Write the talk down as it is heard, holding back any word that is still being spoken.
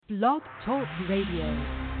Blog Talk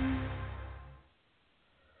Radio.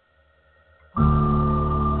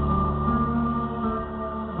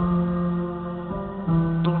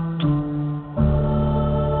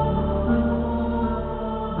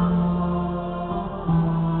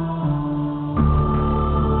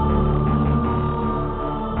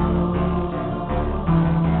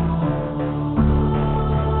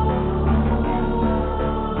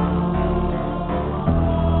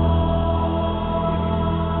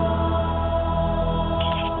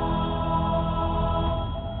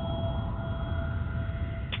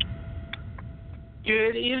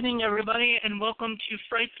 Good evening, everybody, and welcome to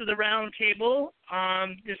Frights of the Round Table.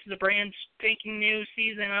 This is a brand spanking new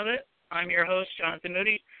season of it. I'm your host, Jonathan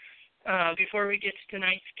Moody. Before we get to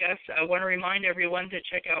tonight's guest, I want to remind everyone to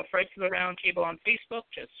check out Frights of the Round Table on Facebook.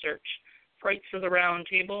 Just search Frights of the Round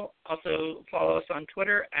Table. Also follow us on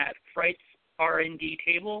Twitter at Frights R&D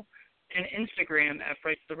Table and Instagram at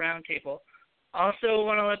Frights of the Round Table. Also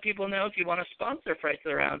want to let people know if you want to sponsor Frights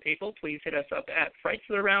of the Round Table, please hit us up at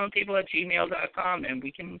frightsoftheroundtable@gmail.com and we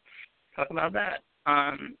can talk about that.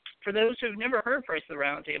 For those who've never heard Frights of the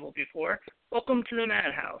Round Table before, welcome to the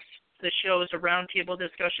Madhouse. This show is a roundtable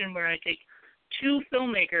discussion where I take two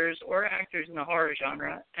filmmakers or actors in the horror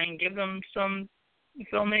genre and give them some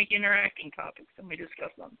filmmaking or acting topics and we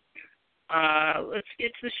discuss them. Let's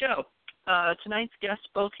get to the show. Tonight's guests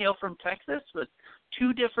both hail from Texas with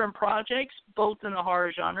two different projects, both in the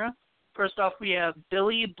horror genre. First off, we have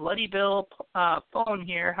Billy Bloody Bill Pon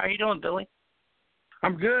here. How are you doing, Billy?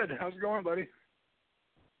 I'm good. How's it going, buddy?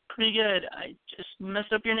 Pretty good. I just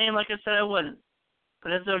messed up your name like I said I wouldn't,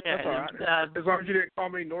 but it's okay. That's all right. As long as you didn't call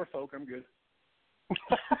me Norfolk, I'm good.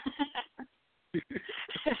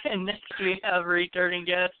 And next we have a returning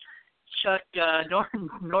guest, Chuck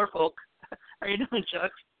Norfolk. How are you doing,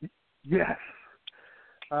 Chuck? Yes.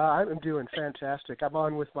 I'm doing fantastic. I'm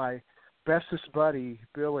on with my bestest buddy,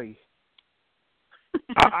 Billy.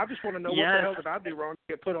 I just want to know what the hell did I do wrong to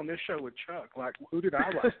get put on this show with Chuck? Like, who did I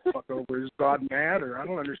fuck over? Is God mad? Or I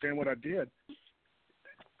don't understand what I did.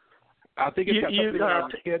 I think it's got something to do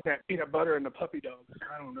with the kid, that peanut butter and the puppy dog.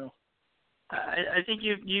 I don't know. I think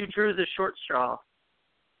you drew the short straw.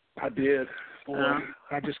 I did. Boy,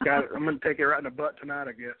 I just got it. I'm going to take it right in the butt tonight,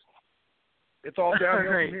 I guess. It's all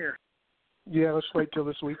downhill from here. Yeah, let's wait till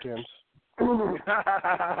this weekend.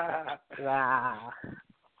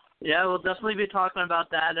 Yeah, we'll definitely be talking about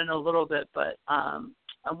that in a little bit, but I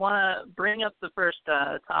want to bring up the first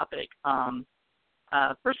topic.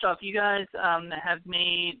 First off, you guys have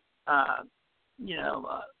made,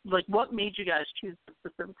 like what made you guys choose the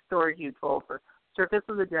specific story you told for Circus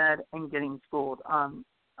of the Dead and Getting Schooled? I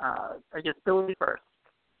guess Billy first.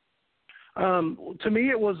 To me,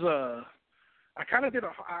 it was I kind of did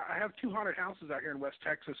I have two haunted houses out here in West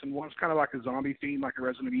Texas, and one's kind of like a zombie theme, like a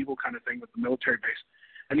Resident Evil kind of thing with the military base,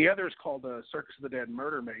 and the other is called Circus of the Dead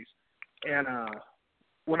Murder Maze. And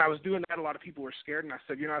when I was doing that, a lot of people were scared, and I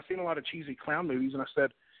said, I've seen a lot of cheesy clown movies, and I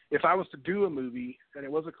said, if I was to do a movie and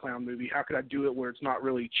it was a clown movie, how could I do it where it's not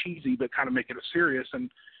really cheesy but kind of make it serious? And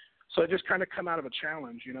so it just kind of come out of a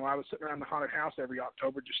challenge. I was sitting around the haunted house every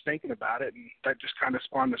October just thinking about it, and that just kind of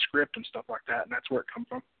spawned the script and stuff like that, and that's where it comes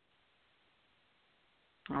from.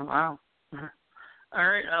 Oh, wow. All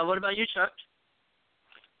right. What about you, Chuck?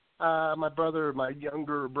 My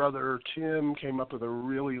younger brother, Tim, came up with a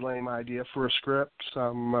really lame idea for a script,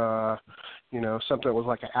 something that was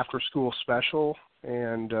like an after-school special,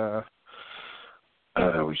 and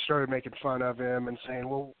we started making fun of him and saying,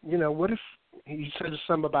 well, what if he said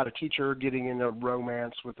something about a teacher getting in a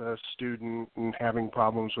romance with a student and having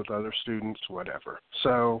problems with other students, whatever.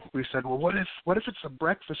 So we said, well, what if it's a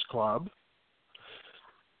breakfast club?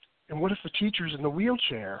 And what if the teacher's in the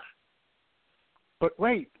wheelchair? But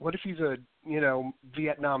wait, what if he's a,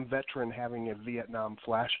 Vietnam veteran having a Vietnam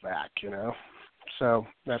flashback, So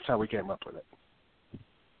that's how we came up with it.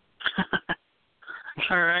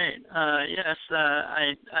 All right. Yes,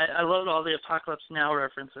 I loved all the Apocalypse Now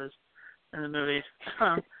references in the movies.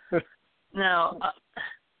 Now,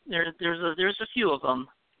 there's a few of them,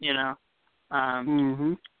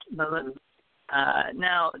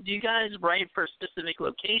 Now, do you guys write for a specific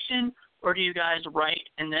location, or do you guys write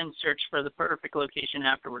and then search for the perfect location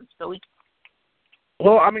afterwards, Billy?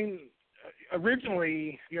 Well, I mean,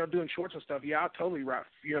 originally, doing shorts and stuff, I'll totally write.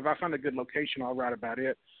 If I find a good location, I'll write about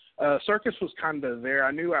it. Circus was kind of there.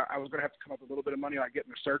 I knew I was going to have to come up with a little bit of money like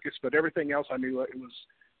getting the Circus, but everything else I knew it was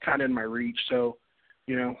kind of in my reach. So,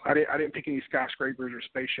 I didn't pick any skyscrapers or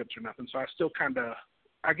spaceships or nothing. So I still kind of,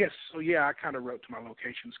 I guess, so yeah, I kind of wrote to my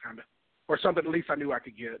locations kind of. Or something at least I knew I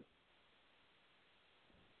could get.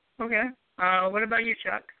 Okay. What about you,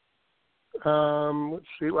 Chuck? Let's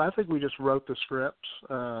see. Well, I think we just wrote the scripts,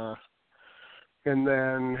 and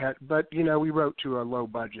then but we wrote to a low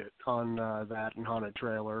budget on that and Haunted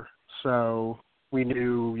Trailer, so we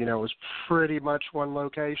knew it was pretty much one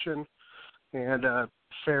location and a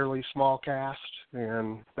fairly small cast,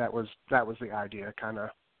 and that was the idea, kind of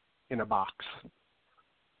in a box.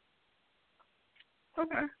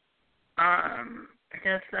 Okay. I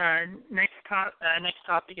guess next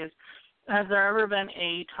topic is: has there ever been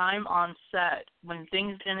a time on set when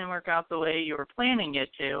things didn't work out the way you were planning it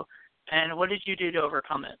to, and what did you do to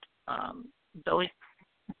overcome it, Billy?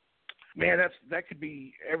 Man, that could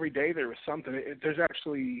be every day. There was something. There's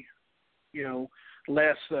actually,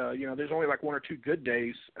 less. There's only like one or two good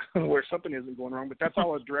days where something isn't going wrong. But that's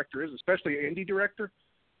all a director is, especially an indie director.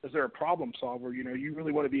 Is they're a problem solver. You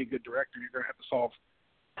really want to be a good director. You're going to have to solve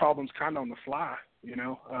problems kind of on the fly.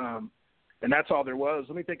 And that's all there was.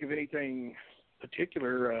 Let me think of anything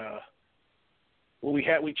particular.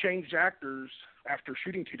 We changed actors after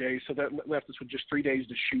shooting 2 days, so that left us with just 3 days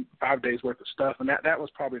to shoot 5 days worth of stuff, and that was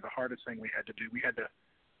probably the hardest thing we had to do. We had to,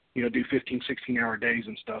 do 15, 16-hour days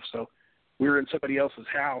and stuff. So we were in somebody else's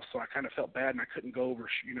house, so I kind of felt bad, and I couldn't go over,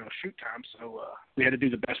 shoot time. So we had to do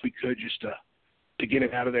the best we could just to get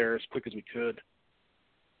it out of there as quick as we could.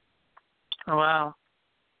 Oh, wow.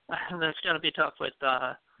 That's got to be tough with,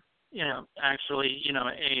 actually,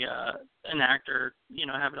 an actor,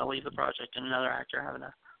 having to leave the project and another actor having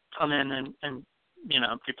to come in and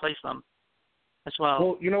replace them as well.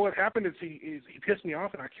 Well, you know what happened is he pissed me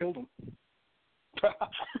off and I killed him.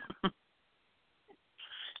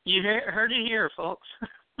 You heard it here, folks.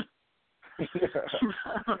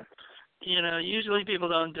 Usually people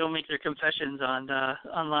don't make their confessions on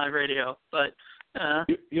live radio, but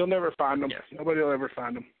you'll never find them. Yes. Nobody will ever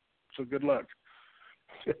find them. So good luck.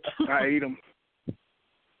 I ate them.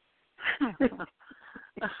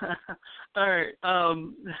 All right.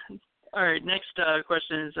 All right. Next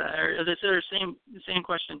question is the same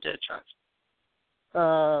question to Chuck.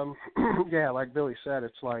 Yeah, like Billy said,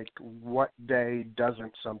 it's like, what day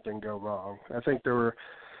doesn't something go wrong? I think there were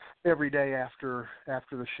every day after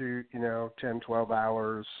the shoot, 10, 12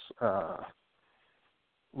 hours,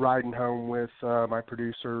 riding home with my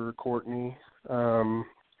producer, Courtney,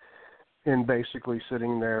 and basically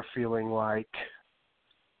sitting there feeling like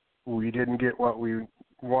we didn't get what we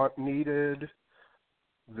needed.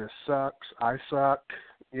 This sucks. I suck.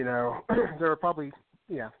 There were probably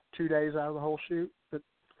 2 days out of the whole shoot that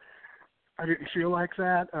I didn't feel like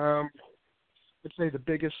that. I'd say the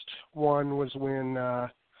biggest one was when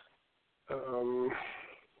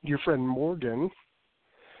your friend Morgan,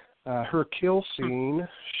 her kill scene,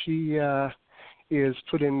 she is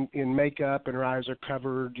put in makeup and her eyes are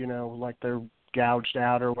covered, like they're gouged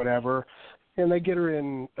out or whatever. And they get her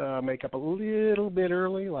in makeup a little bit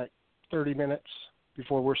early, like 30 minutes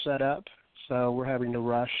before we're set up. So we're having to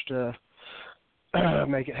rush to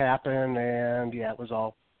make it happen. And, it was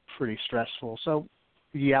all pretty stressful. So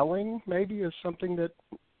yelling maybe is something that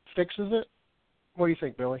fixes it. What do you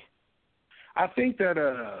think, Billy? I think that,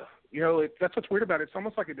 that's what's weird about it. It's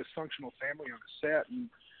almost like a dysfunctional family on a set. And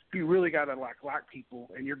you really got to like people,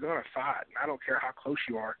 and you're going to fight. And I don't care how close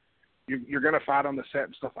you are. You're going to fight on the set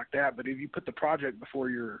and stuff like that. But if you put the project before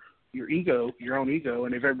your ego, your own ego,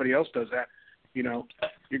 and if everybody else does that, you're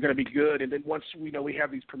going to be good. And then once we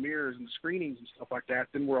have these premieres and screenings and stuff like that,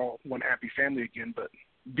 then we're all one happy family again. But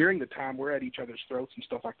during the time, we're at each other's throats and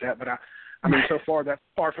stuff like that. But I mean, so far that's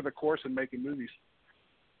par for the course in making movies.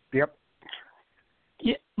 Yep.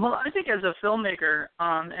 Yeah, well, I think as a filmmaker,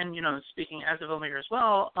 and speaking as a filmmaker as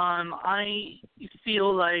well, I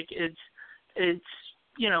feel like it's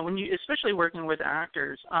when you, especially working with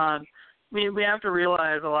actors, we have to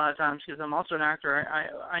realize a lot of times, because I'm also an actor,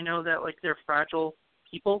 I know that like they're fragile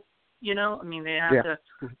people. I mean, they have to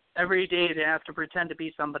every day they have to pretend to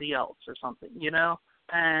be somebody else or something,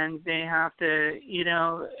 and they have to,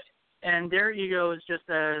 and their ego is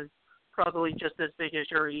probably just as big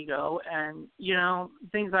as your ego, and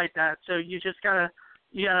things like that. So you gotta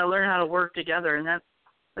learn how to work together, and that's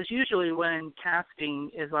usually when casting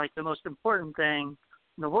is like the most important thing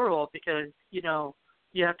in the world, because you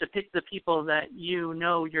have to pick the people that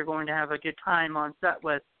you're going to have a good time on set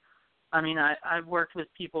with. I mean, I've worked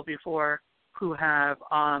with people before who have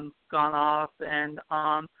gone off, and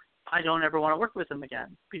I don't ever want to work with them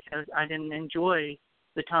again because I didn't enjoy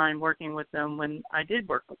the time working with them when I did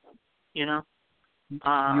work with them. You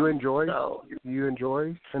enjoy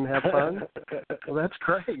and have fun. Well, that's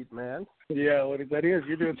great, man. Yeah, well, that is.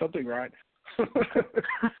 You're doing something right.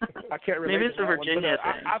 I can't relate. Maybe it's a Virginia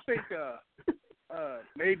thing. I think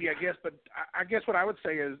maybe, I guess, but I guess what I would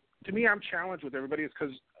say is, to me, I'm challenged with everybody is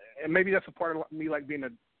because and maybe that's a part of me being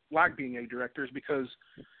a director, is because,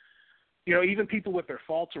 you know, even people with their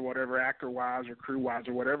faults or whatever, actor-wise or crew-wise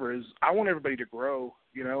or whatever, is I want everybody to grow,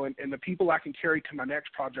 you know, and the people I can carry to my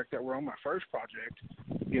next project that were on my first project,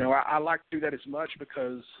 you know, I like to do that as much,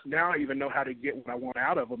 because now I even know how to get what I want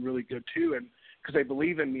out of them really good too, and because they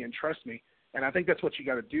believe in me and trust me. And I think that's what you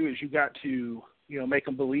got to do, is you got to, you know, make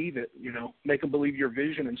them believe it, you know, make them believe your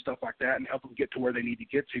vision and stuff like that, and help them get to where they need to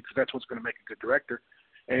get to, because that's what's going to make a good director.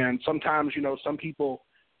 And sometimes, you know, some people,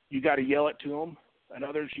 you got to yell it to them, and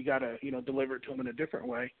others you got to, you know, deliver it to them in a different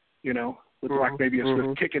way, you know, with like maybe a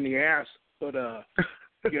swift kick in the ass. But,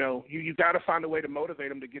 you know, you got to find a way to motivate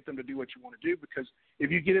them to get them to do what you want to do, because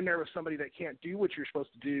if you get in there with somebody that can't do what you're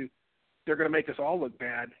supposed to do, they're going to make us all look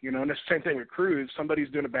bad, you know. And it's the same thing with crews. If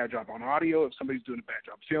somebody's doing a bad job on audio, if somebody's doing a bad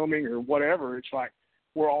job filming or whatever, it's like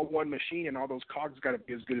we're all one machine, and all those cogs got to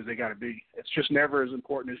be as good as they got to be. It's just never as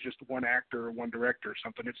important as just one actor or one director or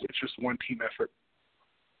something. It's just one team effort.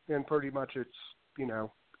 And pretty much it's, you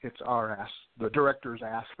know, it's our ass, the director's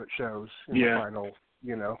ass, that shows in the final,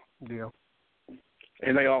 you know, deal.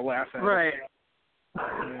 And they all laugh at it. Yeah.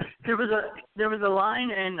 There was a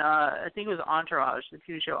line in I think it was Entourage, the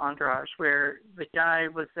TV show Entourage, where the guy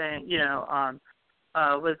was saying, you know,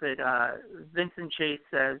 Vincent Chase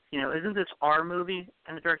says, you know, isn't this our movie?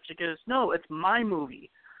 And the director goes, no, it's my movie.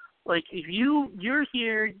 Like, if you're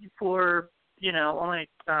here for, you know, only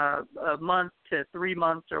a month to 3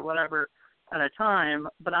 months or whatever at a time,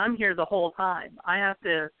 but I'm here the whole time. I have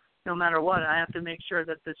to, no matter what, I have to make sure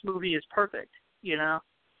that this movie is perfect, you know?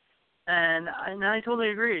 And I totally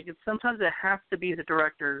agree. Sometimes it has to be the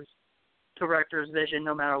director's vision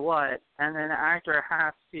no matter what, and then the actor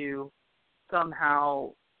has to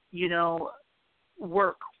somehow, you know,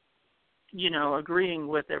 work, you know, agreeing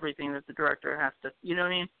with everything that the director has to, you know what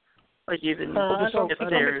I mean? Like, even if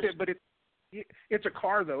there's... But it's a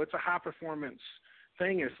car, though. It's a high-performance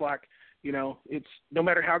thing. It's like, you know, it's no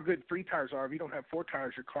matter how good 3 tires are, if you don't have 4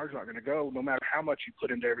 tires, your car's not going to go, no matter how much you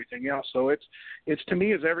put into everything else. So it's to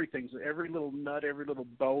me, is everything. Every little nut, every little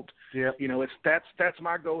bolt. Yeah. You know, that's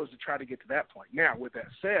my goal, is to try to get to that point. Now, with that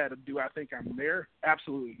said, do I think I'm there?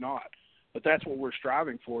 Absolutely not. But that's what we're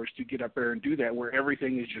striving for, is to get up there and do that, where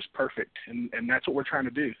everything is just perfect. And that's what we're trying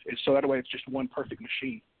to do. So that way it's just one perfect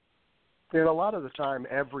machine. And a lot of the time,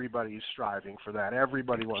 everybody's striving for that.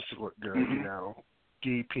 Everybody wants to look good, you know.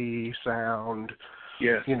 DP, sound,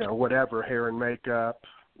 yes, you know, whatever, hair and makeup.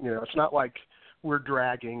 You know, it's not like we're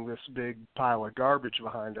dragging this big pile of garbage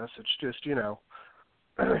behind us. It's just, you know,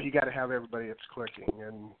 you got to have everybody that's clicking,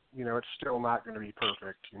 and, you know, it's still not going to be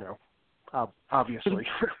perfect, you know, obviously.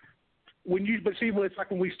 But see, it's like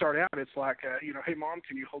when we start out, it's like, you know, hey, Mom,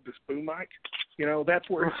 can you hold this boom mic? You know, that's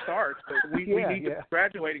where it starts. But we need to be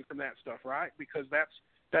graduating from that stuff, right? Because that's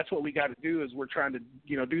what we got to do, is we're trying to,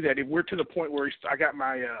 you know, do that. If we're to the point where I got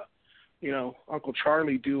my, you know, Uncle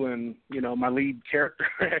Charlie doing, you know, my lead character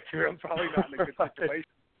actor, I'm probably not in a good situation.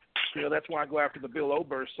 You know, that's why I go after the Bill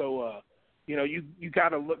Ober. So, you know, you got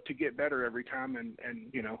to look to get better every time. And,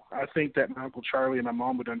 you know, I think that my Uncle Charlie and my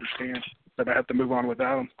mom would understand that I have to move on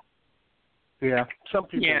without them. Yeah, some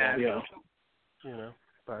people yeah. You know,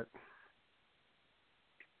 but...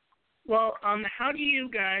 Well, how do you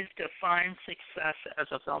guys define success as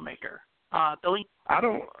a filmmaker? Billy? I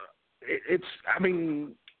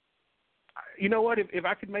mean, you know what? If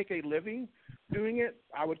I could make a living doing it,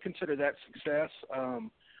 I would consider that success.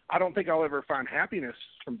 I don't think I'll ever find happiness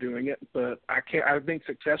from doing it, but I think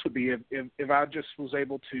success would be if I just was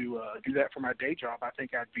able to do that for my day job. I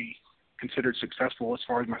think I'd be considered successful as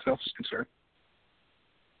far as myself is concerned.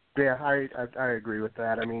 Yeah, I agree with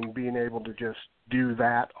that. I mean, being able to just do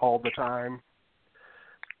that all the time,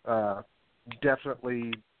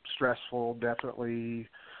 definitely stressful, definitely,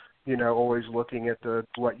 you know, always looking at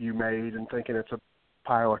what you made and thinking it's a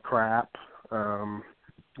pile of crap,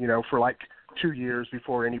 you know, for like 2 years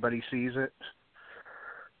before anybody sees it.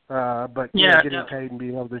 But you know, getting paid and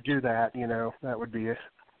being able to do that, you know, that would be it.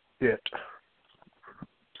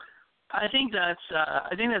 I think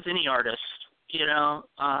that's any artist. You know,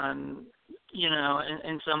 in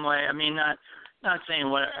some way. I mean, not saying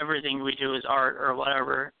everything we do is art or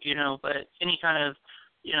whatever, you know, but any kind of,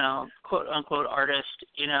 you know, quote unquote artist,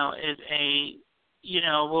 you know, is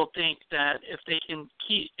will think that if they can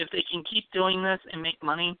keep doing this and make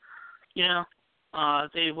money, you know,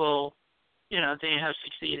 they will, you know, they have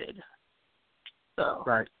succeeded. So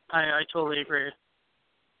right. I totally agree.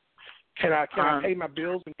 Can I pay my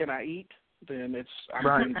bills and can I eat? Then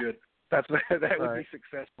I'm doing good. That would be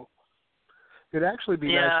successful. It'd actually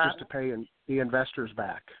be nice just to pay the investors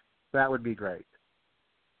back. That would be great.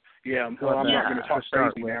 Yeah, well, I'm not going to talk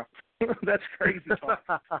crazy now. That's crazy talk.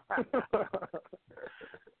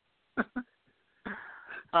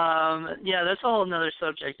 Yeah, that's a whole another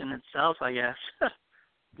subject in itself, I guess.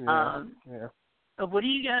 Yeah. What do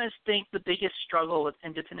you guys think the biggest struggle with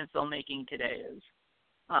independent filmmaking today is,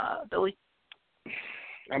 Billy?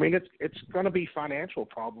 I mean, it's going to be financial,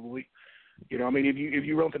 probably. You know, I mean, if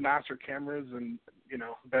you run to nicer cameras and, you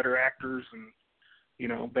know, better actors and, you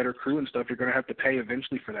know, better crew and stuff, you're going to have to pay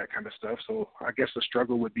eventually for that kind of stuff. So I guess the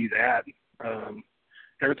struggle would be that.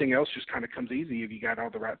 Everything else just kind of comes easy if you got all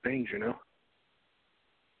the right things, you know.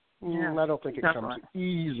 Yeah, I don't think it comes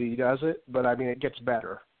easy, does it? But I mean, it gets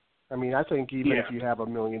better. I mean, I think even if you have $1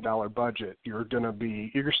 million budget,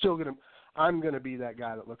 I'm gonna be that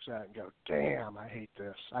guy that looks at it and go, damn, I hate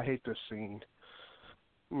this scene.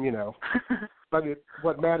 You know, but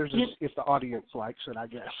what matters is if the audience likes it, I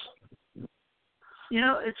guess. You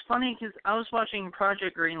know, it's funny because I was watching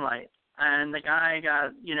Project Greenlight, and the guy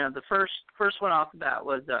got, you know, the first one off the bat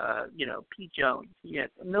was, you know, Pete Jones. He had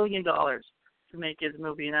 $1 million to make his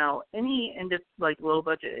movie. Now, any low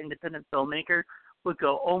budget independent filmmaker would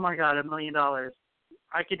go, oh my God, $1 million.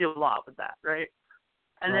 I could do a lot with that, right?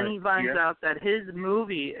 And then he finds out that his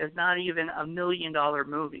movie is not even $1 million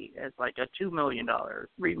movie. It's like a $2 million,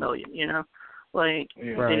 $3 million, you know,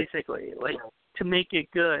 basically, like to make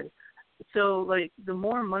it good. So like the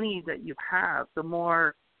more money that you have, the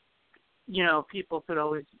more, you know, people could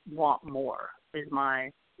always want more. Is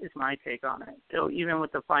my take on it. So even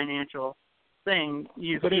with the financial thing,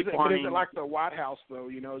 But is it like the White House though?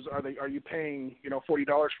 You know, are you paying, you know, $40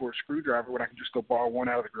 for a screwdriver when I can just go borrow one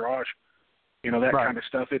out of the garage? You know, that kind of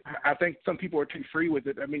stuff. I think some people are too free with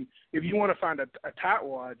it. I mean, if you want to find a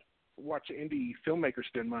tightwad, watch an indie filmmaker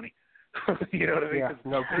spend money. You know what I mean? Yeah,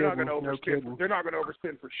 no they're not going to overspend. They're not going to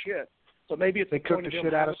overspend for shit. So maybe it's they cook the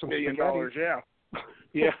shit out of some $1 million.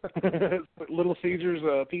 Yeah. Little Caesars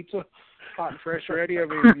pizza, hot and fresh, ready. I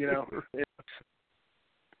mean, you know.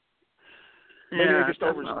 Maybe they just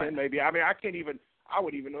overspend. Maybe. I mean, I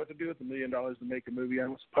wouldn't even know what to do with $1 million to make a movie. I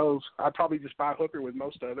suppose I'd probably just buy a hooker with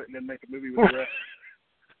most of it and then make a movie with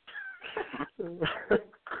the rest.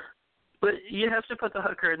 But you have to put the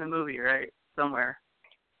hooker in the movie, right? Somewhere.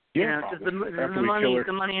 Yeah, because the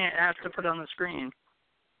money I have to put on the screen.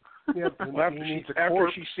 Yeah, well,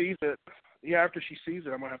 after she sees it, I'm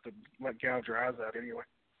gonna have to gouge her eyes out anyway.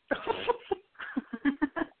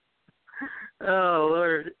 Oh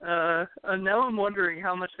Lord! Now I'm wondering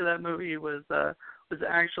how much of that movie was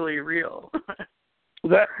actually real.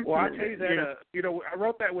 Well, I tell you that you know, I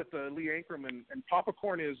wrote that with Lee Ankrum, and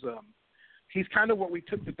Popcorn is he's kind of what we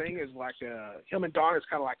took the thing as like him and Don is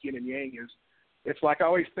kind of like yin and yang. It's like I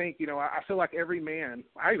always think, you know, I feel like every man,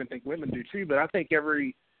 I even think women do too, but I think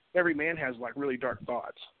every man has like really dark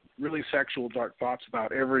thoughts, really sexual dark thoughts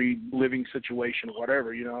about every living situation or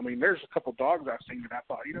whatever, you know. I mean, there's a couple dogs I've seen that I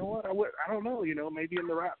thought, you know what, I don't know, you know, maybe in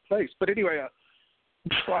the right place. But anyway,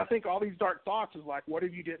 so I think all these dark thoughts is like, what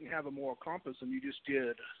if you didn't have a moral compass and you just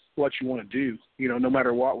did what you want to do, you know, no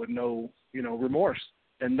matter what, with no, you know, remorse.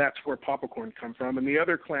 And that's where Popcorn come from. And the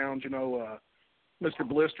other clowns, you know, Mr.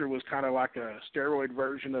 Blister was kind of like a steroid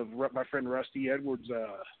version of my friend Rusty Edwards'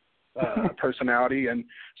 personality, and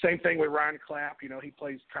same thing with Ryan Clapp. You know, he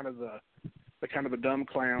plays kind of the kind of a dumb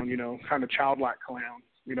clown, you know, kind of childlike clown,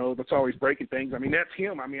 you know, that's always breaking things. I mean, that's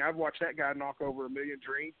him. I mean, I've watched that guy knock over 1 million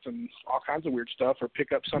drinks and all kinds of weird stuff, or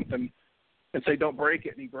pick up something and say, "Don't break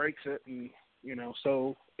it," and he breaks it, and you know,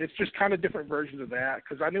 so it's just kind of different versions of that.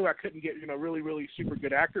 Because I knew I couldn't get, you know, really, really super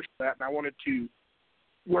good actors for that, and I wanted to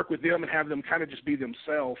work with them and have them kind of just be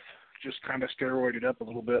themselves, just kind of steroided up a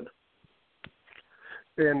little bit.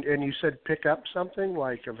 And you said pick up something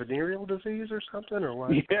like a venereal disease or something, or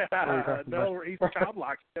what? Yeah, no, he's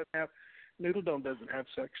childlike. Noodle Dome doesn't have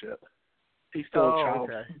sex yet. He's still a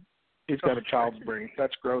child. Okay. He's got a child's brain.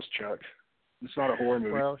 That's gross, Chuck. It's not a horror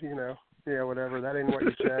movie. Well, you know, yeah, whatever. That ain't what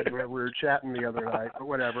you said. We were chatting the other night, but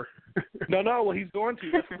whatever. No, well, he's going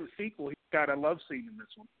to. That's the sequel. He's got a love scene in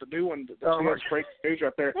this one. The new one, that's break news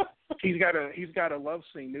right there. He's got a love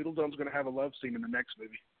scene. Noodle Dome's going to have a love scene in the next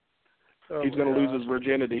movie. He's going to lose his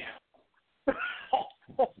virginity.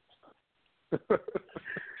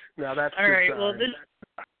 Now that's all right. Well,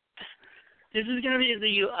 this is going to be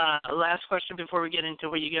the last question before we get into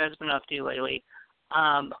what you guys have been up to lately.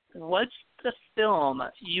 What's the film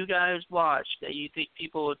you guys watched that you think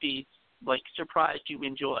people would be like surprised you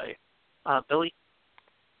enjoy? Billy?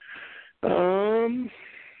 Well,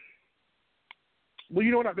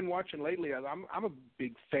 you know what I've been watching lately? I'm a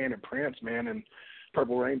big fan of Prince, man, and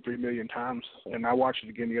Purple Rain 3 million times, and I watched it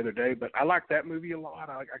again the other day. But I like that movie a lot.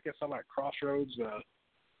 I guess I like Crossroads,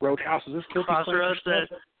 Roadhouse. Is this Crossroads?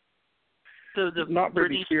 The not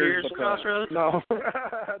Britney Spears but Crossroads? No,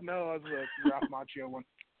 no, it was the Ralph Macchio one.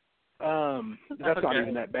 That's not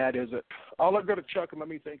even that bad, is it? I'll go to Chuck and let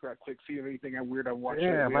me think right quick, see if anything weird I watched.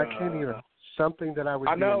 Yeah, I can't even. Something that I would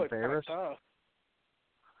be embarrassed. It's tough.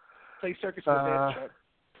 Say Circus with Dead, Chuck.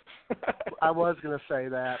 I was going to say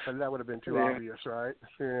that, but that would have been too obvious, right?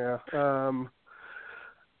 Yeah.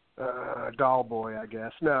 Doll Boy, I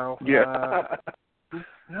guess. No. Yeah.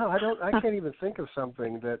 No, I don't. I can't even think of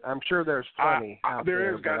something that I'm sure there's plenty out there.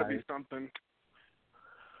 There has got to be something.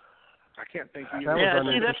 I can't think of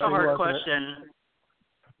that's a hard question.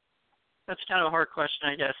 That's kind of a hard question,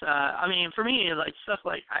 I guess. I mean, for me, like stuff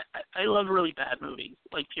like I love really bad movies,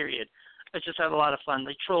 like period. I just have a lot of fun,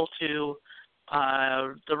 like Troll 2,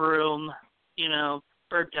 The Room,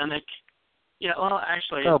 Birdemic. Yeah, well,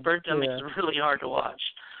 actually, Birdemic is really hard to watch.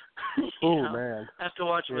 Man! I have to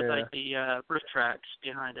watch it with like the roof tracks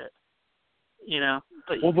behind it.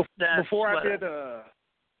 But before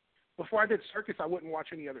I did Circus, I wouldn't watch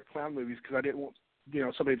any other clown movies because I didn't want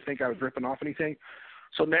somebody to think I was ripping off anything.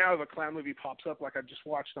 So now if a clown movie pops up, like I just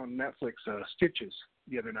watched on Netflix, Stitches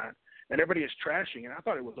the other night, and everybody is trashing, and I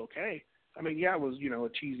thought it was okay. I mean, yeah, it was a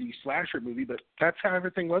cheesy slasher movie, but that's how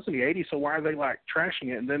everything was in the '80s. So why are they like trashing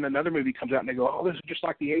it? And then another movie comes out and they go, "Oh, this is just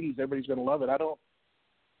like the '80s. Everybody's going to love it." I don't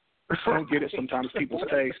get it. Sometimes people's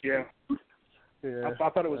taste. Yeah. I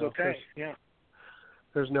thought it was okay. Yeah.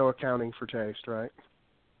 There's no accounting for taste, right?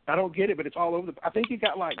 I don't get it, but it's all over I think you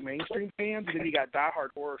got like mainstream fans, and then you got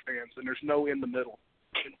diehard horror fans, and there's no in the middle.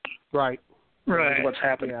 Right. That's what's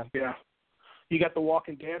happening. Yeah. You got the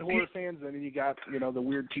Walking Dead horror fans, and then you got the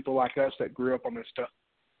weird people like us that grew up on this stuff.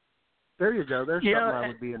 There you go. There's something I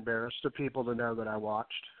would be embarrassed to people to know that I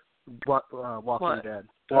watched. Walking Dead.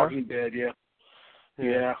 Walking Dead, yeah.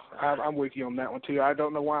 Yeah, I'm with you on that one too. I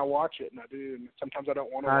don't know why I watch it, and I do, and sometimes I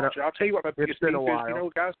don't want to watch it. I'll tell you what my biggest beef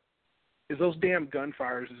is, guys, is those damn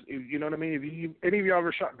gunfires. You know what I mean? If any of you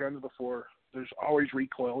ever shot guns before, there's always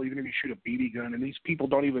recoil, even if you shoot a BB gun, and these people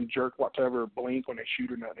don't even jerk whatsoever, blink when they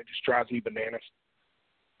shoot or nothing. It just drives me bananas.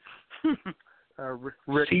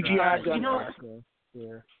 CGI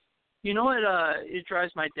gunfire. You know what? It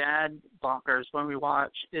drives my dad bonkers when we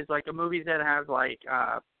watch is like a movie that has like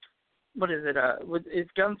what is it?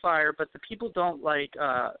 It's gunfire, but the people don't like.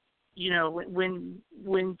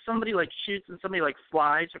 When somebody like shoots and somebody like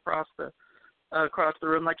flies across the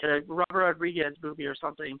room, like a Robert Rodriguez movie or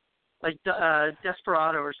something, like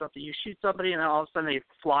Desperado or something. You shoot somebody and then all of a sudden they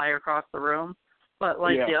fly across the room, but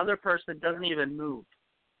like the other person doesn't even move,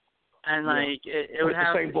 and like it would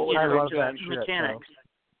have mechanics.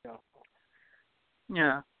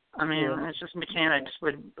 Yeah, I mean it's just mechanics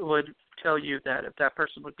would tell you that if that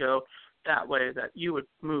person would go that way, that you would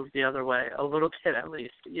move the other way a little bit at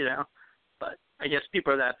least, But I guess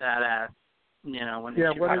people are that badass, when they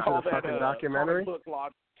what is it, a fucking documentary?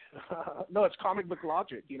 No, it's comic book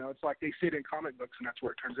logic. It's like they sit in comic books, and that's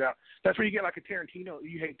where it turns out. That's where you get like a Tarantino.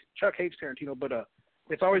 Chuck hates Tarantino, but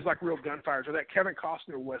it's always like real gunfires. Or that Kevin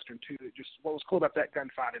Costner Western too. What was cool about that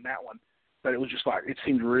gunfight in that one, but it was just like it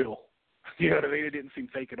seemed real. You know what I mean? It didn't seem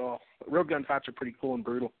fake at all. But real gunfights are pretty cool and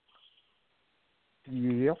brutal.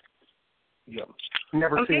 Yep.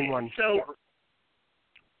 Never seen one. So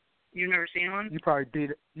you've never seen one? You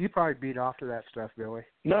probably beat off to that stuff, Billy.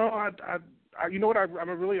 No, I you know what? I'm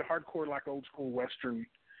a really hardcore like old school Western,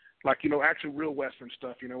 like actually real Western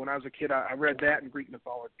stuff. When I was a kid, I read that in Greek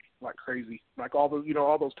mythology like crazy, like all those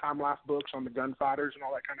all those Time Life books on the gunfighters and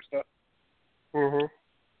all that kind of stuff. Mhm.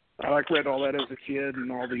 I read all that as a kid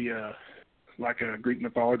and all the Greek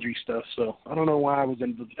mythology stuff. So I don't know why I was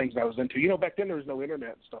into the things I was into. Back then there was no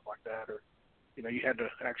internet and stuff like that, or you had to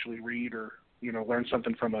actually read or learn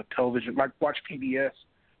something from a television. Like watch PBS.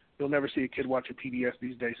 You'll never see a kid watch a PBS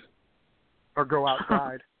these days. Or go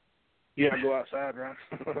outside. Yeah, go outside, right?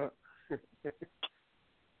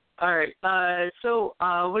 All right. So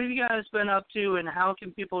what have you guys been up to, and how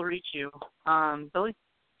can people reach you, Billy?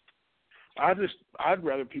 I'd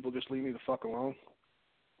rather people just leave me the fuck alone.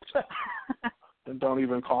 And don't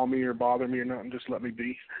even call me or bother me or nothing. Just let me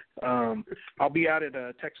be. I'll be out at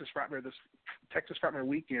Texas Frightmare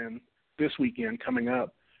weekend this weekend coming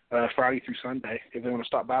up, Friday through Sunday. If they want to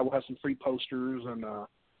stop by, we'll have some free posters and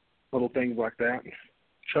little things like that.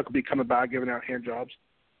 Chuck will be coming by giving out hand jobs.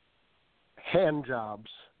 Hand jobs.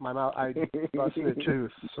 My mouth. I busted a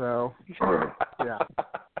tooth, so yeah.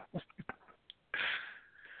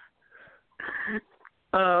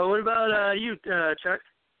 What about you, Chuck?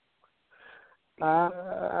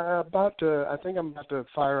 I think I'm about to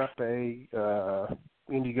fire up a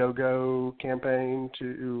Indiegogo campaign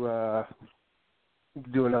to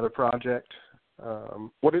do another project.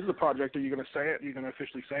 What is the project? Are you going to say it? Are you going to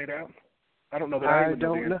officially say it out? I don't know that I even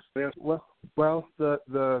don't know. Yes. Well, there's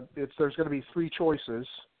going to be 3 choices,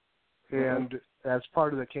 and as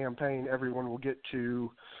part of the campaign, everyone will get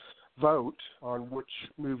to vote on which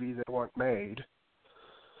movie they want made.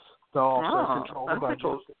 They'll also control the budget.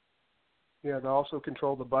 Cool. Yeah, they'll also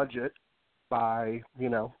control the budget by,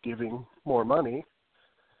 giving more money,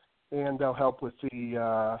 and they'll help with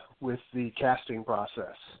the casting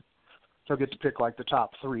process. They'll get to pick like the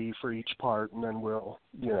top 3 for each part, and then we'll,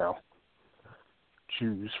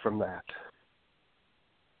 choose from that.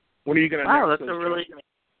 When are you going to Wow, announce that's those? a really...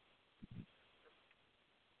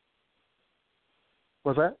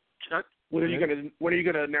 What's that? Chuck? When are you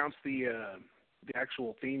going to announce the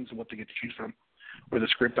actual themes and what they get to choose from, or the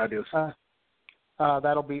script ideas?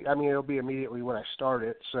 That'll be. It'll be immediately when I start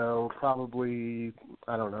it. So probably,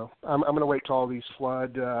 I don't know. I'm going to wait till all these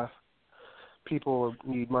flood people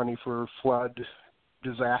need money for flood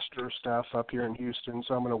disaster stuff up here in Houston.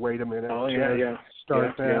 So I'm going to wait a minute. to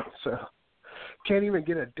start that. Yeah. So can't even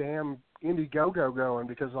get a damn Indiegogo going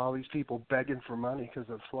because of all these people begging for money because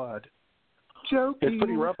of the flood. Joking. It's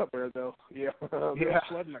pretty rough up there, though. Yeah.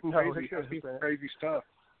 Flooding like crazy. Crazy stuff.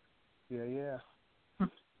 Yeah.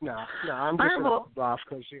 No, I'm just going to hold off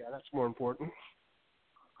because, that's more important.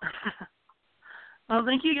 Well,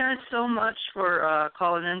 thank you guys so much for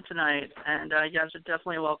calling in tonight, and you guys are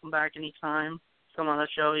definitely welcome back anytime. Come on the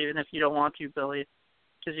show, even if you don't want to, Billy,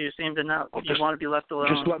 because you seem to not you want to be left alone.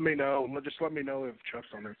 Just let me know. Just let me know if Chuck's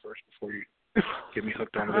on there first before you get me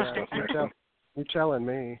hooked onto this stuff next time. You're telling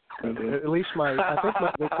me. At least I think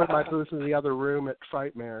they put my booth in the other room at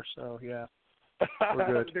Frightmare, so yeah. We're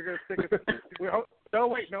good. They're going to stick it. No,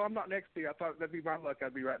 wait, no, I'm not next to you. I thought that'd be my luck.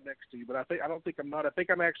 I'd be right next to you, but I don't think I'm not. I think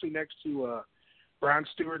I'm actually next to Brian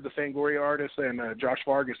Stewart, the Fangoria artist, and Josh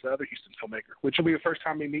Vargas, the other Houston filmmaker, which will be the first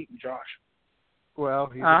time we meet Josh. Well,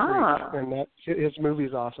 he's a freak, and his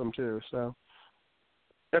movie's awesome too. So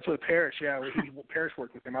that's with Parrish. Yeah, Parrish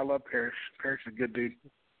worked with him. I love Parrish. Parrish is a good dude.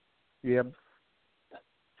 Yep.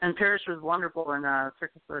 And Parrish was wonderful in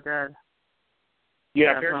Circus of the Dead.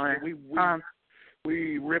 Yeah, Parrish.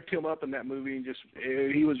 We ripped him up in that movie, and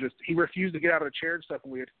he refused to get out of the chair and stuff,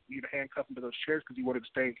 and we had to handcuff him to those chairs because he wanted to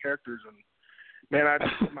stay in characters. And man, I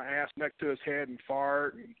just put my ass next to his head and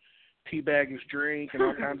fart and teabag his drink and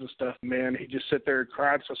all kinds of stuff. Man, he just sit there and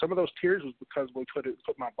cried. So some of those tears was because we put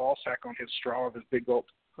my ball sack on his straw of his big gulp.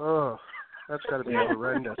 Oh, that's got to be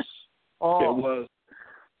horrendous. Oh, it was.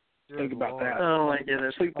 Think about that. Oh my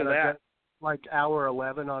goodness. Sleep to that. Like hour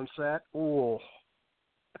 11 on set. Ooh.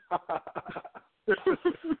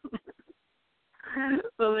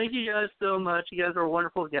 Well, thank you guys so much. You guys are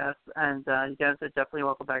wonderful guests, and you guys are definitely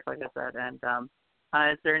welcome back, like I said. And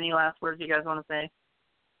is there any last words you guys want to say?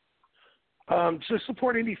 Just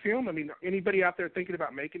support indie film. I mean, anybody out there thinking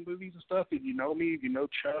about making movies and stuff, if you know me, if you know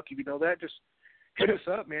Chuck, if you know that, just hit us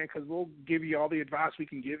up, man, because we'll give you all the advice we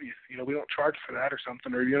can give you. We don't charge for that or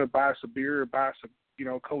something. Or if you're going to buy us a beer or buy us a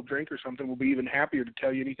cold drink or something, we'll be even happier to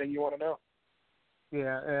tell you anything you want to know.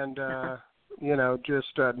 Yeah, and just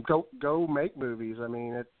go make movies. I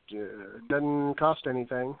mean, it doesn't cost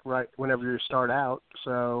anything, right? Whenever you start out,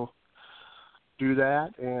 so do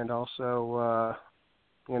that. And also,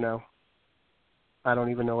 I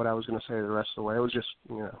don't even know what I was going to say the rest of the way. It was just,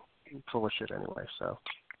 full of shit anyway. So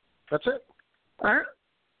that's it. All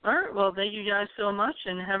right. Well, thank you guys so much,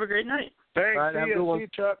 and have a great night. Thanks. Right, See you,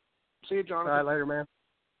 Chuck. See you, Jonathan. All right, later, man.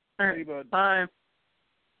 All right. See you, bud. Bye.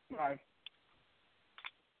 Bye.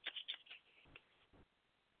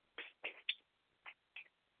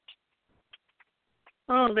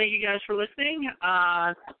 Well, thank you guys for listening.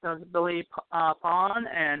 That was Billy Pon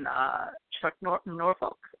and Chuck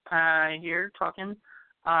Norfolk here talking.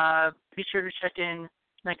 Be sure to check in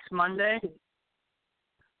next Monday.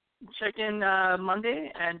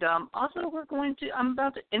 Monday, and also I'm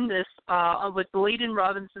about to end this with Bladen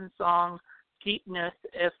Robinson's song Deepness.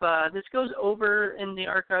 If this goes over in the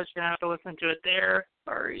archives, you're going to have to listen to it there.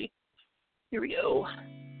 Sorry. Here we go.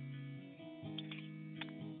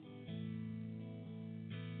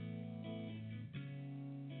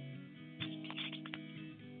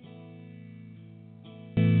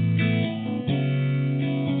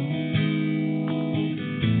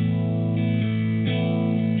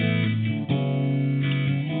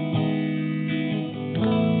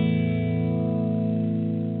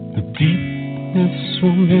 Deepness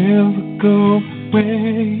will never go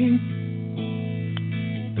away.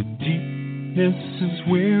 The deepness is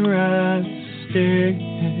where I stay.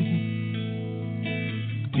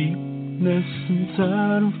 Deepness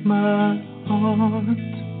inside of my heart,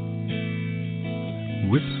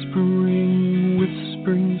 whispering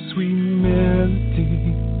sweet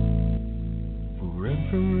melody forever.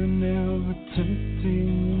 and ever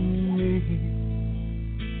tempting me,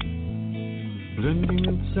 blending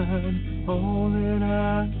inside all that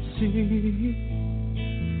I see.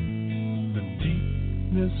 The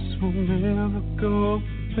deepness will never go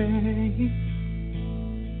away.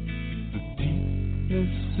 The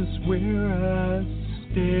deepness is where I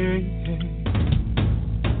stay.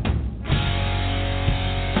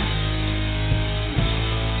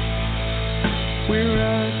 Where I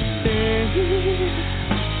stay.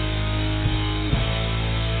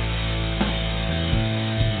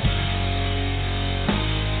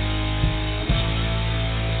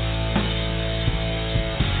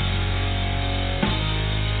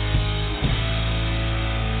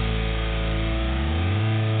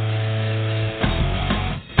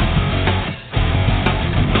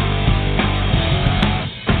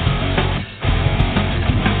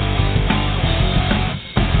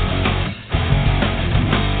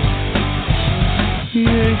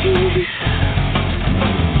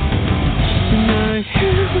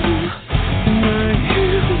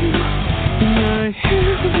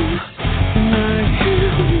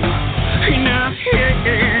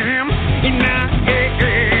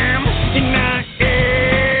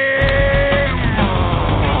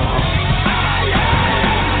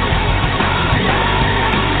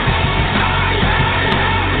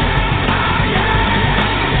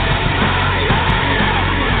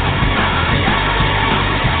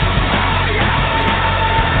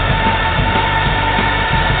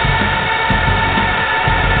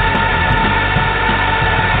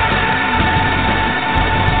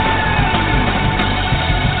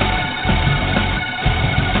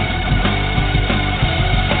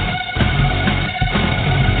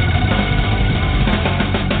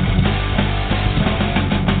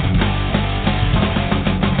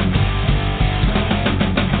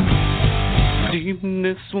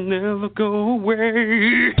 This will never go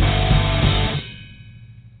away.